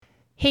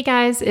Hey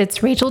guys,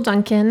 it's Rachel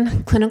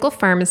Duncan, clinical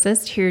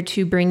pharmacist, here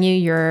to bring you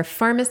your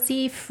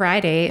Pharmacy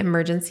Friday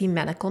Emergency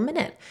Medical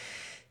Minute.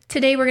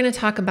 Today we're going to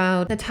talk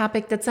about a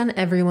topic that's on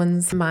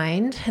everyone's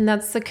mind, and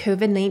that's the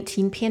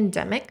COVID-19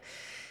 pandemic.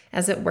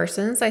 As it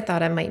worsens, I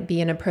thought it might be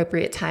an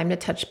appropriate time to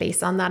touch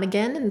base on that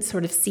again and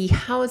sort of see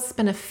how it's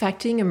been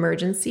affecting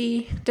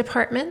emergency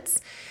departments,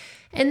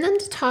 and then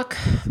to talk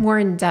more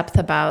in depth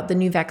about the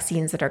new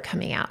vaccines that are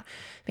coming out.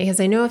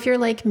 Because I know if you're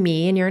like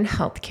me and you're in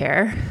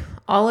healthcare,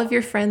 all of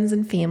your friends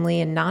and family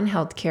and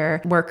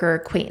non-healthcare worker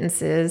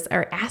acquaintances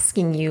are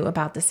asking you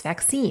about this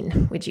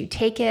vaccine. Would you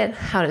take it?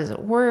 How does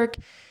it work?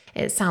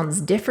 It sounds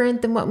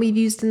different than what we've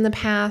used in the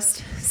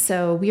past.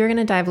 So we are going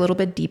to dive a little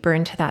bit deeper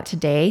into that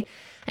today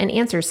and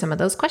answer some of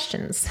those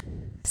questions.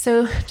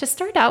 So to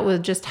start out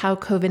with just how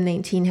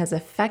COVID-19 has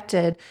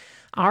affected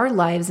our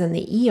lives in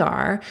the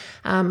ER,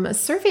 a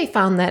survey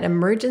found that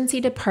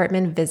emergency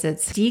department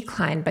visits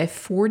declined by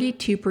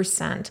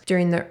 42%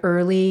 during the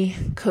early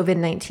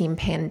COVID-19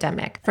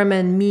 pandemic, from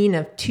a mean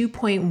of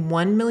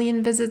 2.1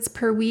 million visits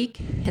per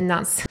week, and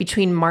that's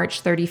between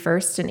March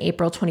 31st and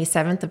April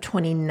 27th of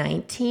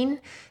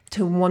 2019,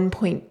 to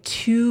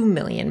 1.2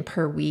 million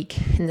per week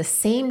in the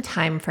same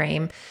time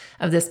frame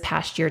of this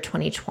past year,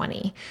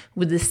 2020,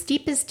 with the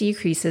steepest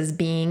decreases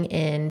being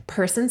in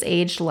persons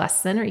aged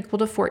less than or equal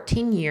to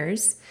 14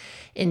 years,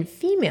 in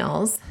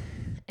females,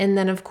 and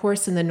then, of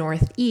course, in the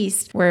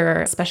Northeast,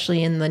 where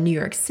especially in the New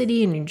York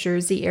City and New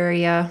Jersey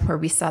area, where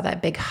we saw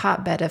that big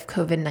hotbed of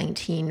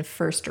COVID-19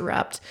 first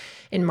erupt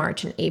in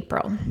March and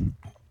April.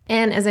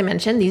 And as I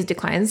mentioned, these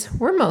declines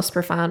were most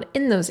profound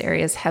in those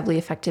areas heavily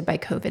affected by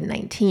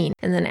COVID-19.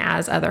 And then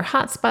as other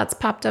hotspots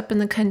popped up in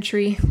the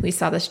country, we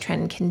saw this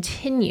trend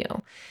continue.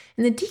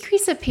 And the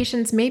decrease of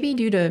patients may be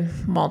due to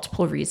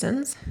multiple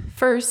reasons.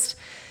 First,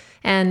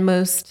 and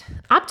most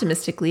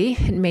optimistically,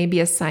 it may be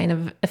a sign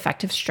of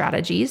effective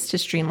strategies to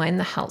streamline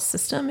the health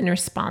system in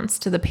response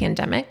to the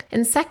pandemic.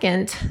 And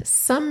second,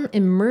 some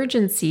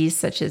emergencies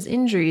such as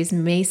injuries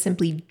may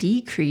simply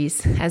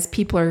decrease as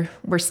people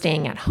were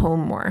staying at home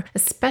more,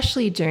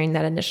 especially during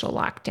that initial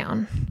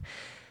lockdown.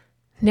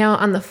 Now,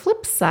 on the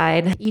flip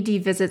side,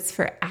 ED visits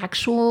for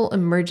actual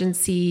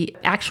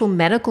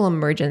medical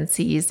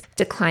emergencies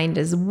declined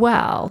as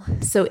well.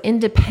 So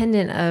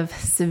independent of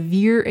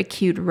severe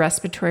acute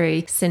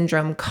respiratory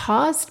syndrome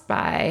caused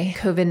by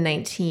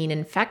COVID-19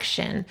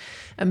 infection,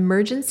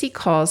 emergency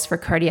calls for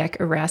cardiac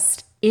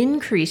arrest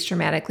increased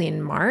dramatically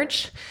in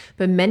March,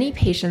 but many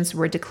patients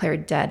were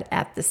declared dead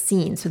at the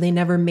scene, so they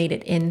never made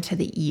it into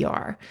the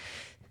ER.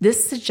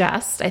 This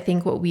suggests, I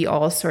think, what we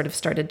all sort of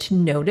started to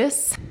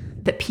notice,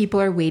 that people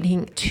are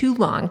waiting too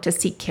long to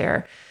seek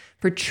care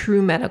for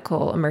true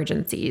medical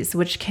emergencies,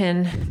 which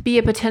can be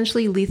a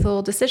potentially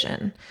lethal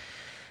decision.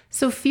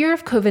 So fear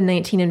of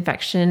COVID-19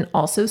 infection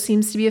also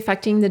seems to be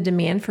affecting the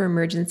demand for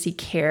emergency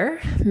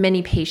care.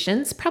 Many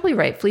patients, probably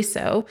rightfully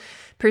so,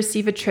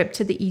 perceive a trip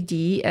to the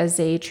ED as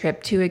a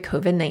trip to a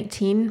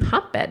COVID-19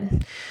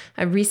 hotbed.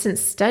 A recent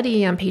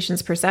study on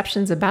patients'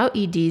 perceptions about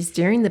EDs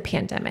during the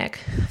pandemic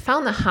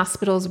found that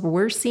hospitals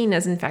were seen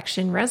as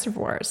infection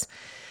reservoirs,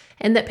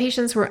 and that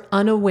patients were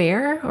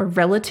unaware or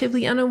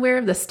relatively unaware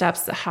of the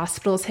steps that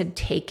hospitals had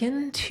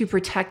taken to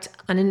protect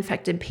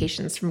uninfected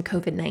patients from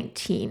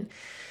COVID-19.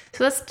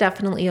 So that's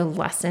definitely a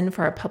lesson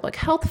for our public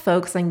health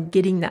folks on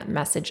getting that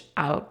message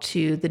out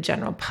to the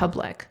general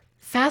public.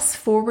 Fast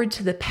forward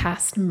to the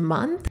past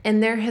month,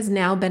 and there has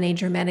now been a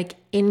dramatic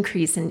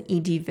increase in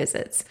ED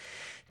visits,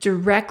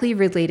 directly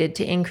related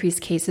to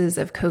increased cases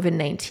of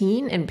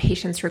COVID-19 and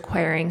patients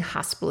requiring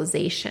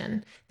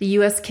hospitalization. The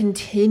U.S.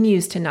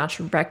 continues to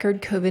notch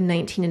record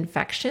COVID-19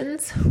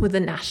 infections, with a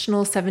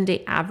national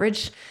 7-day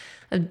average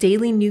of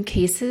daily new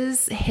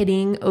cases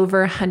hitting over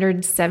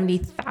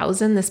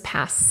 170,000 this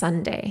past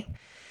Sunday.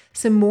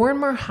 So more and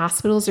more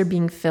hospitals are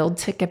being filled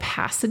to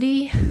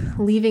capacity,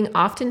 leaving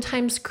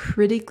oftentimes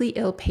critically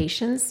ill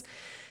patients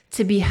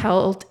to be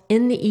held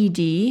in the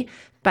ED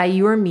by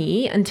you or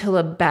me until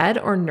a bed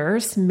or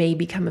nurse may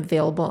become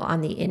available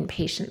on the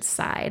inpatient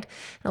side.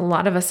 And a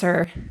lot of us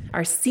are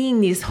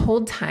seeing these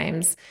hold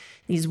times,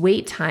 these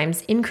wait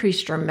times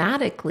increase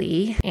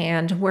dramatically.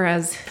 And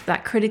whereas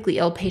that critically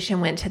ill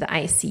patient went to the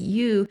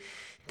ICU,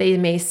 they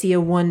may see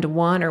a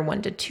 1-to-1 or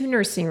 1-to-2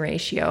 nursing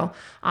ratio.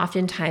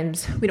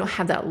 Oftentimes, we don't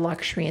have that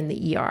luxury in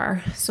the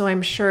ER. So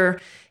I'm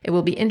sure it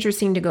will be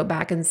interesting to go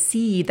back and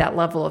see that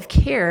level of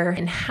care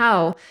and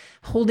how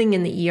holding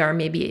in the ER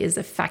maybe is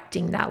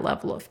affecting that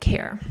level of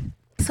care.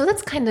 So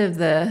that's kind of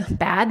the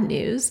bad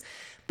news.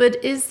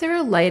 But is there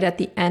a light at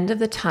the end of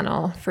the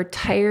tunnel for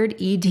tired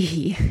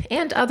ED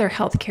and other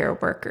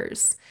healthcare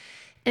workers?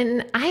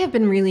 And I have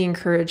been really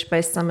encouraged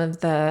by some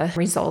of the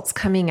results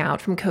coming out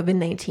from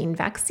COVID-19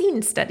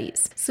 vaccine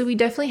studies. So we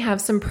definitely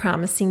have some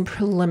promising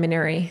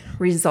preliminary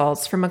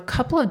results from a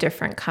couple of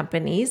different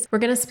companies. We're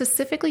going to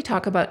specifically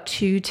talk about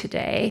two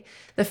today.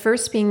 The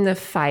first being the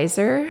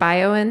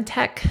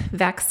Pfizer-BioNTech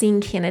vaccine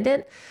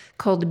candidate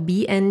called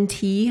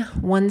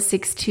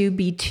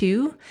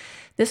BNT162b2.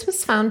 This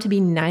was found to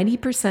be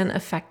 90%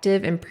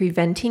 effective in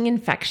preventing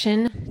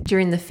infection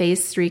during the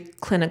phase 3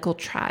 clinical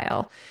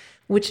trial,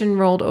 which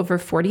enrolled over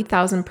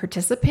 40,000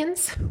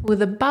 participants, with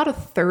about a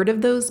third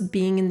of those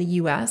being in the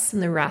US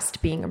and the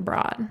rest being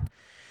abroad.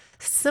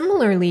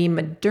 Similarly,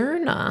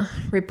 Moderna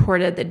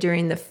reported that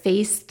during the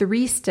phase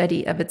 3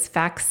 study of its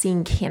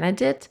vaccine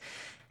candidate,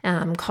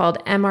 called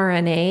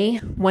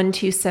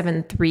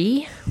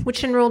mRNA-1273,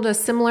 which enrolled a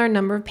similar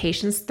number of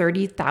patients,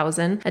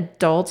 30,000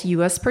 adult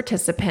U.S.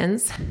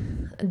 participants.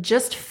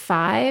 Just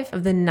 5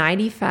 of the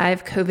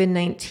 95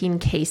 COVID-19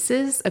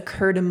 cases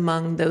occurred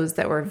among those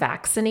that were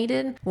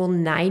vaccinated, while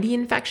 90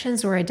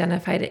 infections were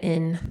identified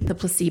in the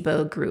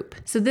placebo group.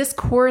 So this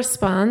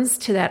corresponds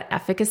to that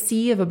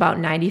efficacy of about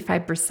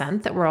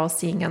 95% that we're all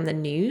seeing on the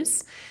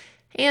news.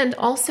 And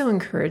also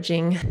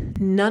encouraging,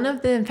 none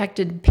of the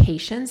infected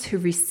patients who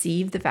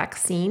received the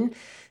vaccine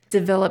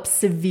developed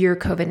severe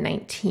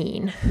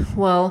COVID-19.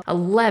 Well,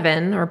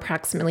 11 or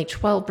approximately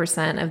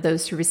 12% of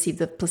those who received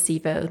the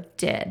placebo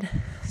did.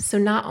 So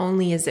not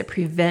only is it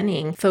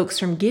preventing folks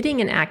from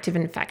getting an active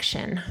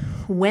infection,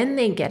 when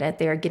they get it,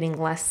 they are getting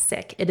less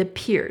sick, it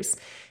appears.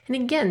 And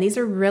again, these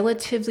are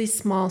relatively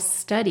small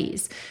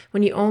studies.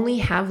 When you only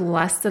have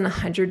less than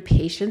 100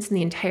 patients in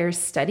the entire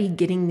study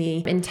getting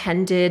the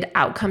intended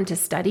outcome to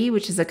study,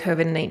 which is a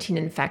COVID-19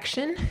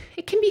 infection,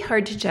 it can be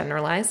hard to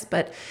generalize,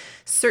 but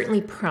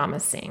certainly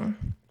promising.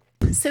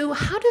 So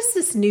how does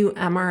this new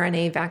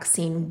mRNA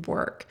vaccine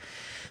work?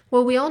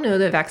 Well, we all know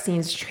that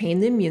vaccines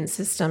train the immune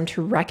system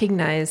to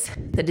recognize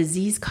the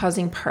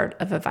disease-causing part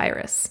of a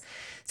virus.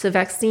 So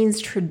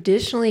vaccines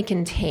traditionally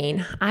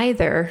contain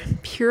either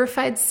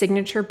purified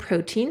signature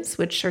proteins,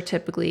 which are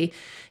typically,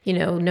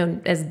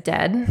 known as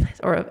dead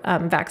or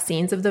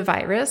vaccines of the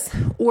virus,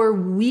 or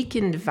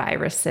weakened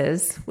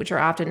viruses, which are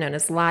often known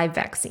as live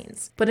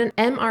vaccines. But an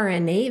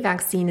mRNA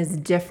vaccine is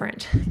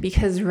different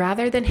because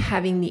rather than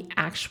having the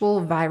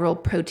actual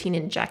viral protein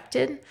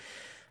injected,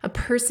 a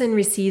person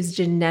receives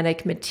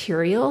genetic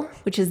material,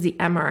 which is the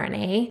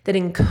mRNA, that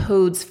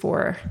encodes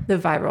for the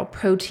viral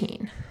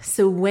protein.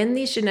 So when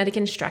these genetic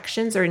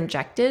instructions are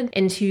injected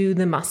into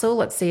the muscle,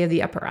 let's say of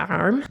the upper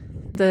arm,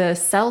 the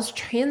cells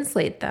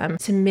translate them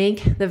to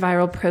make the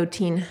viral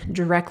protein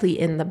directly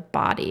in the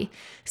body.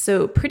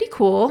 So pretty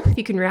cool if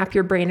you can wrap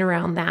your brain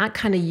around that,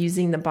 kind of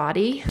using the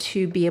body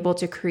to be able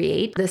to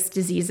create this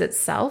disease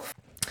itself.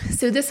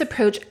 So this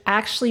approach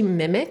actually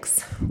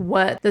mimics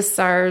what the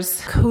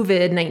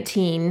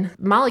SARS-CoV-19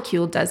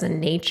 molecule does in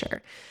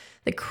nature.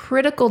 The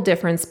critical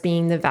difference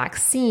being the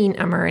vaccine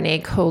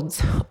mRNA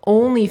codes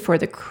only for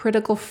the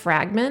critical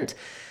fragment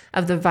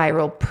of the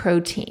viral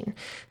protein.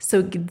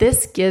 So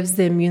this gives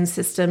the immune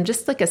system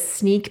just like a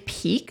sneak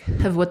peek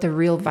of what the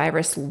real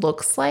virus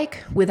looks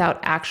like without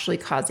actually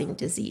causing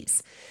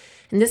disease.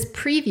 And this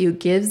preview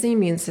gives the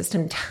immune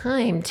system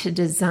time to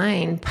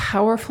design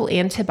powerful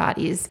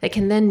antibodies that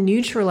can then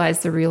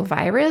neutralize the real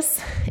virus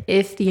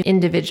if the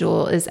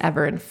individual is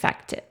ever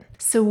infected.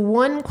 So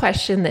one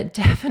question that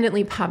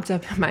definitely popped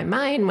up in my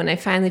mind when I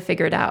finally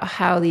figured out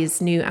how these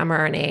new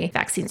mRNA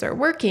vaccines are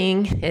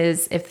working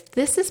is, if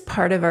this is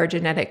part of our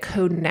genetic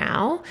code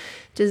now,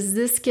 does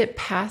this get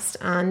passed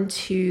on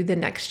to the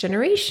next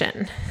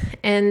generation?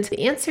 And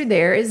the answer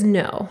there is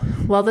no.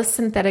 While the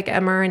synthetic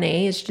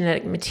mRNA is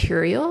genetic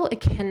material,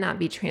 it cannot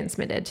be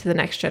transmitted to the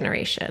next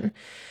generation.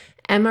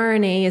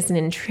 mRNA is an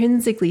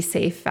intrinsically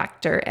safe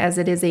vector as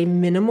it is a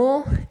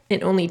minimal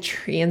and only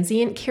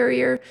transient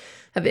carrier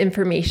of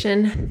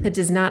information that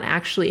does not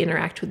actually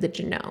interact with the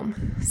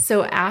genome.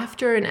 So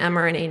after an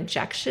mRNA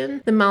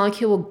injection, the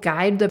molecule will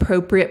guide the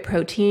appropriate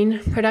protein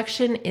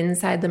production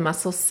inside the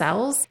muscle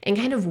cells and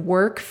kind of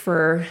work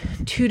for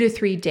 2 to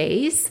 3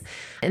 days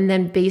and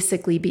then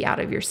basically be out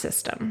of your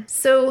system.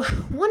 So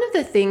one of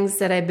the things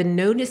that I've been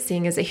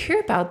noticing as I hear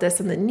about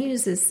this on the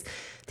news is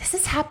this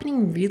is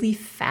happening really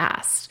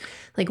fast.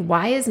 Like,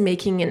 why is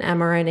making an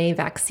mRNA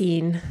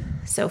vaccine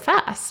so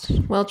fast?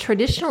 Well,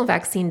 traditional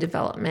vaccine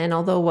development,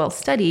 although well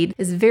studied,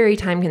 is very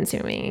time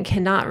consuming and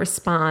cannot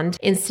respond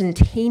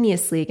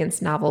instantaneously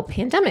against novel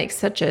pandemics,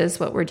 such as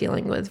what we're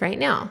dealing with right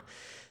now.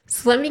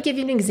 So let me give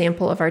you an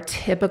example of our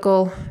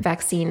typical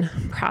vaccine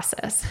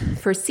process.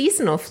 For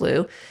seasonal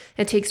flu,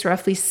 it takes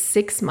roughly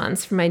 6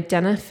 months from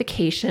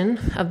identification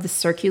of the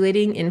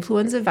circulating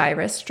influenza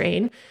virus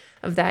strain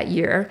of that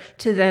year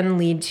to then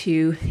lead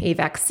to a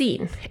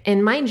vaccine.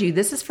 And mind you,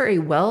 this is for a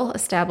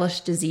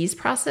well-established disease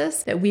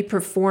process that we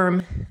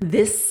perform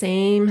this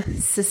same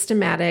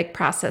systematic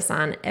process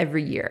on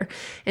every year.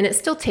 And it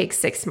still takes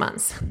 6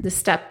 months. The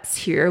steps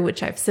here,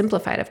 which I've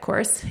simplified, of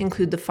course,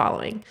 include the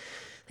following.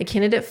 The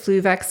candidate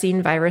flu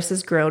vaccine virus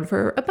is grown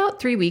for about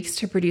 3 weeks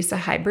to produce a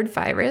hybrid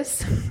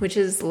virus, which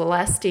is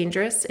less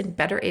dangerous and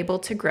better able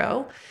to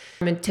grow,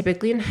 and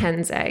typically in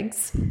hen's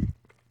eggs.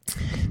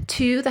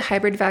 2, the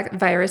hybrid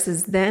virus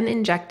is then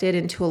injected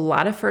into a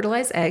lot of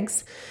fertilized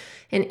eggs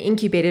and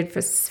incubated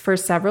for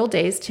several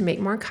days to make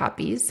more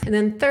copies. And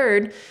then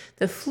 3rd,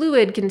 the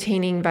fluid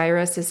containing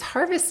virus is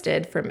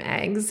harvested from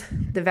eggs.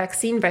 The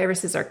vaccine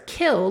viruses are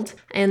killed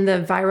and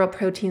the viral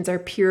proteins are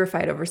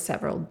purified over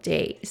several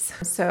days.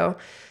 So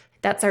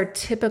That's our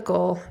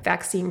typical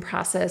vaccine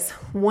process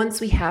once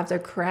we have the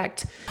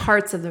correct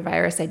parts of the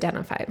virus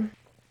identified.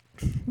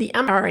 The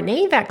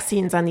mRNA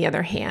vaccines, on the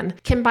other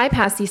hand, can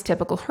bypass these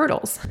typical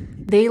hurdles.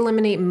 They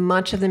eliminate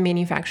much of the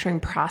manufacturing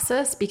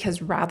process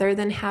because rather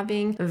than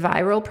having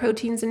viral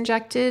proteins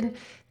injected,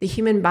 the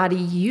human body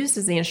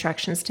uses the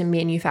instructions to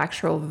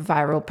manufacture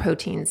viral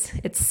proteins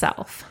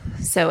itself.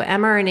 So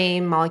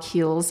mRNA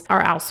molecules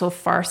are also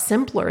far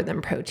simpler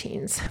than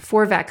proteins.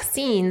 For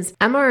vaccines,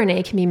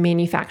 mRNA can be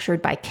manufactured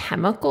by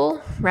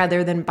chemical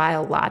rather than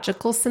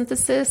biological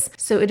synthesis,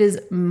 so it is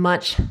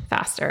much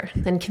faster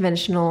than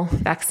conventional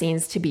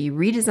vaccines to be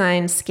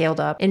redesigned,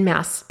 scaled up, and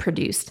mass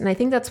produced. And I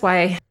think that's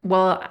why,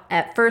 well,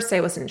 at first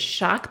I wasn't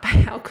shocked by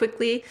how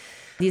quickly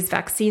these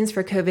vaccines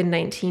for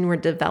COVID-19 were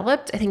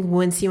developed. I think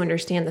once you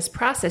understand this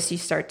process, you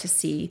start to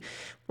see,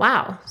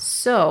 wow,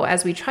 so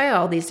as we try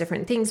all these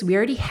different things, we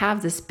already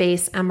have this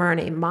base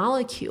mRNA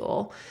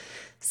molecule.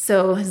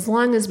 So as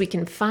long as we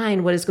can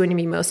find what is going to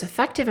be most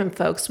effective in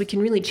folks, we can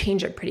really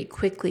change it pretty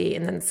quickly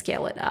and then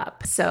scale it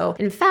up. So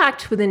in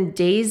fact, within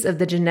days of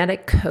the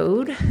genetic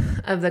code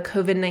of the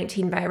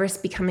COVID-19 virus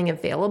becoming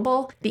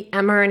available, the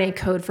mRNA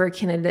code for a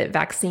candidate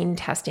vaccine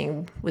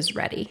testing was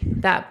ready.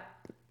 That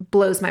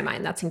blows my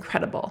mind. That's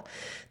incredible.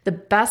 The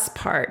best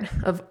part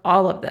of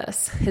all of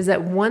this is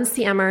that once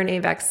the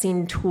mRNA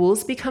vaccine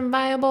tools become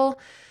viable,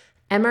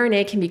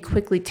 mRNA can be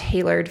quickly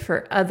tailored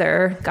for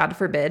other, God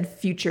forbid,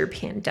 future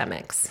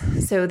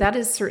pandemics. So that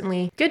is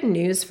certainly good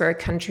news for a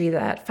country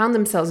that found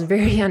themselves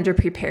very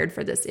underprepared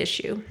for this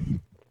issue.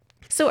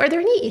 So are there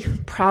any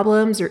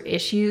problems or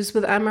issues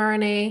with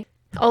mRNA?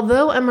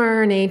 Although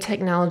mRNA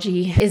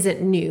technology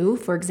isn't new,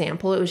 for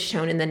example, it was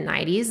shown in the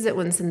 90s that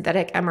when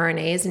synthetic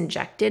mRNA is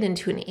injected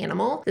into an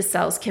animal, the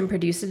cells can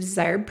produce a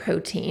desired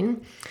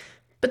protein.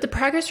 But the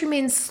progress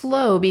remains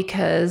slow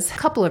because a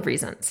couple of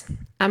reasons.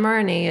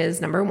 mRNA is,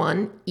 number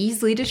one,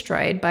 easily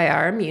destroyed by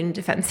our immune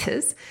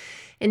defenses.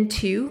 And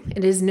two,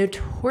 it is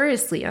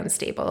notoriously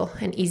unstable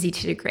and easy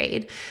to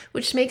degrade,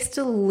 which makes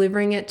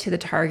delivering it to the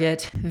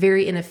target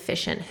very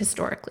inefficient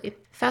historically.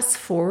 Fast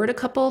forward a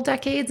couple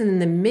decades, and in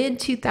the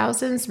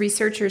mid-2000s,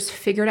 researchers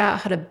figured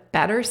out how to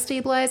better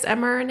stabilize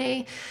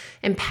mRNA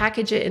and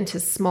package it into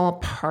small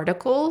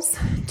particles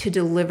to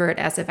deliver it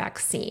as a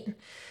vaccine.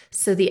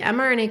 So the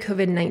mRNA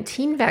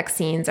COVID-19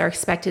 vaccines are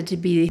expected to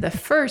be the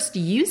first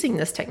using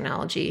this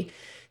technology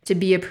to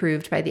be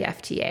approved by the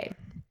FDA.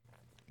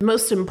 The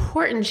most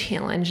important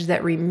challenge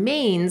that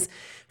remains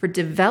for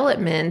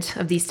development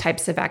of these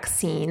types of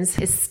vaccines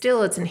is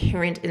still its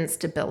inherent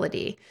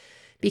instability,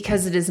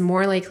 because it is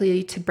more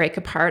likely to break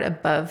apart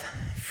above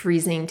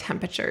freezing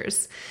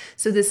temperatures.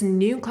 So this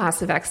new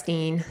class of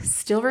vaccine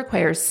still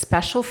requires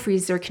special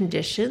freezer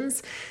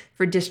conditions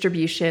for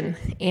distribution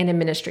and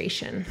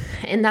administration.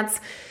 And that's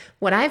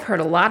what I've heard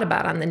a lot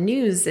about on the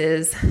news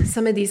is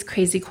some of these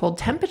crazy cold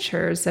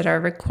temperatures that are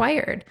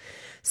required.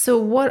 So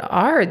what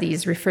are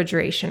these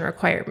refrigeration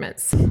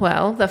requirements?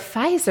 Well, the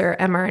Pfizer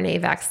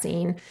mRNA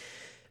vaccine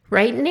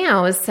right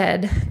now is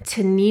said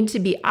to need to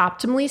be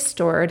optimally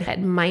stored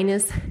at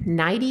minus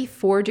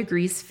 94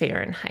 degrees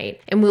Fahrenheit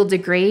and will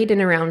degrade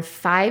in around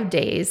 5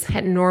 days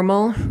at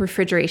normal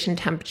refrigeration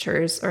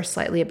temperatures or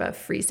slightly above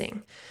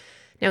freezing.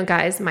 Now,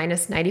 guys,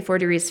 minus 94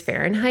 degrees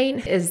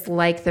Fahrenheit is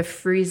like the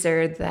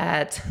freezer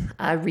that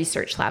a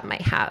research lab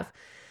might have,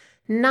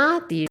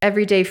 not the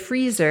everyday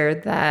freezer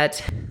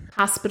that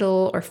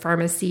hospital or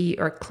pharmacy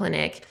or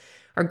clinic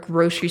or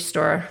grocery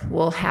store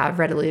will have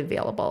readily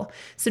available.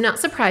 So not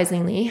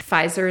surprisingly,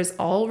 Pfizer is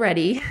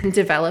already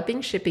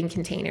developing shipping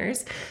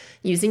containers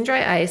using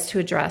dry ice to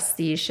address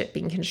these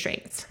shipping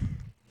constraints.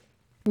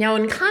 Now,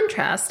 in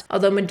contrast,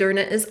 although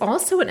Moderna is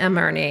also an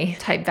mRNA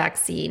type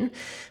vaccine,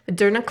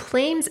 Moderna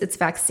claims its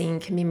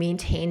vaccine can be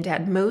maintained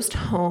at most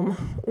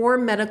home or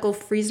medical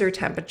freezer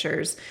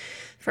temperatures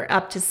for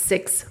up to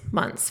 6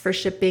 months for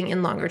shipping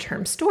and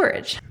longer-term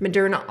storage.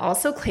 Moderna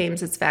also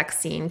claims its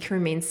vaccine can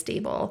remain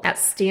stable at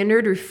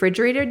standard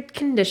refrigerated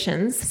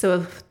conditions,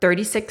 so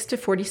 36 to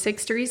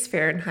 46 degrees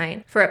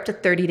Fahrenheit, for up to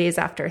 30 days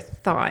after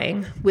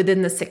thawing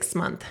within the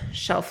 6-month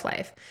shelf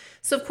life.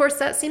 So of course,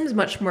 that seems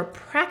much more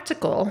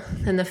practical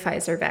than the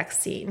Pfizer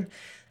vaccine.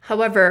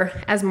 However,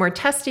 as more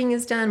testing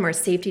is done, more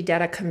safety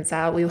data comes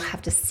out, we will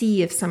have to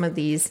see if some of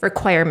these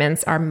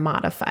requirements are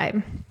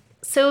modified.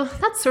 So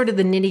that's sort of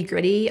the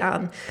nitty-gritty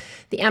on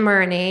the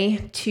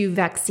mRNA-2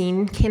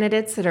 vaccine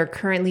candidates that are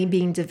currently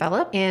being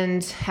developed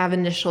and have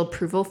initial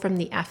approval from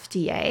the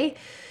FDA.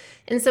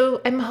 And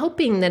so I'm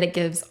hoping that it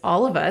gives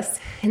all of us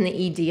in the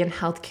ED and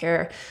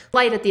healthcare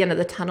light at the end of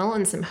the tunnel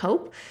and some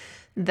hope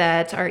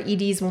that our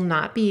EDs will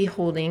not be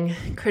holding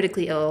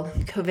critically ill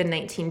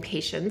COVID-19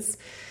 patients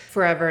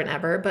forever and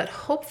ever. But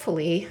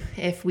hopefully,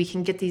 if we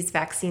can get these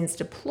vaccines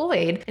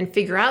deployed and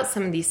figure out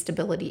some of these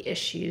stability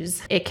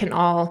issues, it can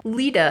all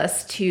lead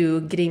us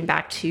to getting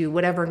back to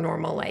whatever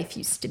normal life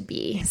used to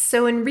be.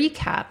 So in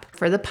recap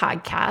for the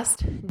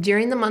podcast,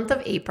 during the month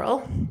of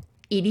April,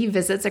 ED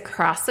visits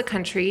across the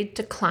country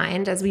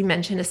declined, as we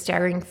mentioned, a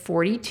staggering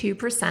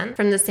 42%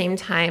 from the same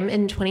time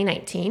in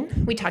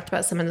 2019. We talked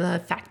about some of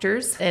the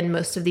factors, and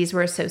most of these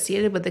were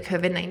associated with the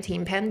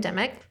COVID-19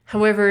 pandemic.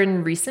 However,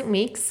 in recent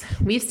weeks,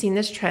 we've seen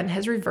this trend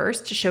has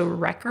reversed to show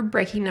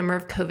record-breaking number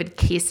of COVID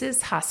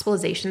cases,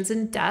 hospitalizations,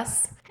 and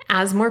deaths.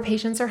 As more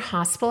patients are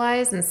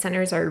hospitalized and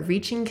centers are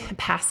reaching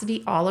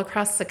capacity all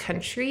across the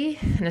country,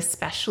 and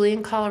especially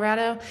in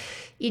Colorado,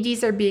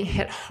 EDs are being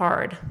hit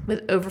hard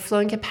with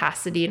overflowing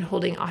capacity and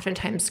holding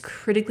oftentimes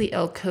critically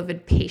ill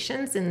COVID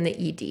patients in the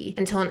ED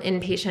until an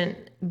inpatient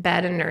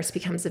bed and nurse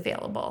becomes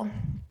available.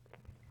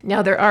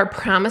 Now, there are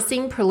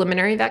promising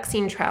preliminary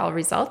vaccine trial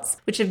results,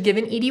 which have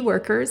given ED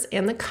workers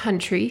and the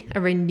country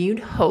a renewed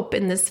hope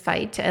in this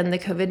fight to end the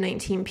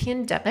COVID-19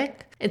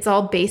 pandemic. It's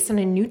all based on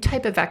a new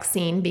type of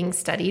vaccine being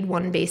studied,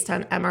 one based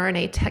on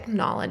mRNA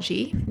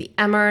technology. The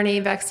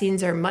mRNA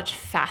vaccines are much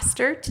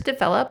faster to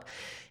develop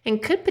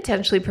and could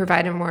potentially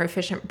provide a more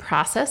efficient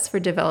process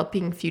for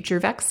developing future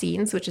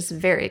vaccines, which is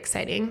very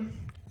exciting.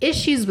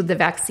 Issues with the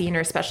vaccine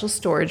are special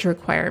storage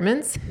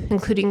requirements,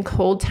 including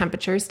cold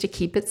temperatures to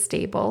keep it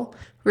stable.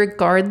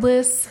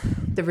 Regardless,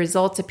 the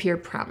results appear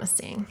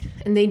promising,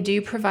 and they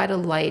do provide a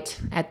light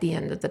at the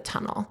end of the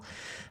tunnel.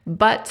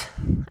 But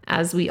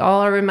as we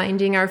all are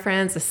reminding our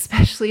friends,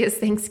 especially as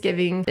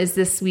Thanksgiving is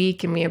this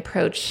week and we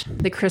approach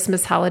the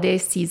Christmas holiday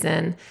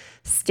season,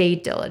 stay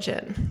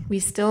diligent. We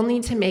still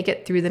need to make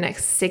it through the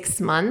next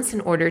 6 months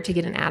in order to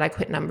get an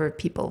adequate number of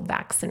people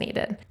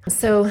vaccinated.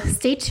 So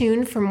stay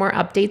tuned for more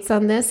updates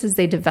on this as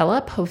they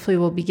develop. Hopefully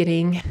we'll be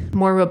getting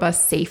more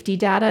robust safety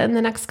data in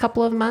the next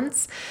couple of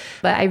months.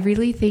 But I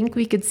really think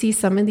we could see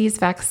some of these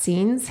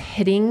vaccines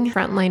hitting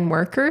frontline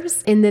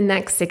workers in the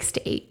next 6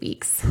 to 8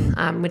 weeks,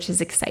 which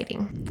is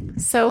exciting.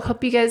 So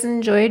hope you guys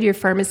enjoyed your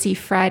Pharmacy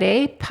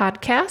Friday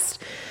podcast.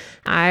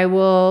 I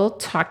will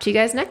talk to you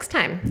guys next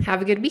time.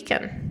 Have a good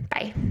weekend.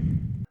 Bye.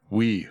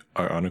 We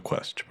are on a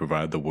quest to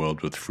provide the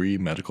world with free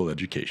medical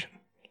education.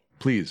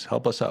 Please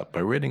help us out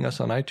by rating us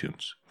on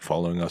iTunes,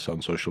 following us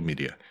on social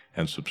media,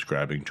 and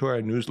subscribing to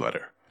our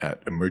newsletter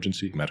at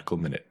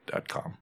emergencymedicalminute.com.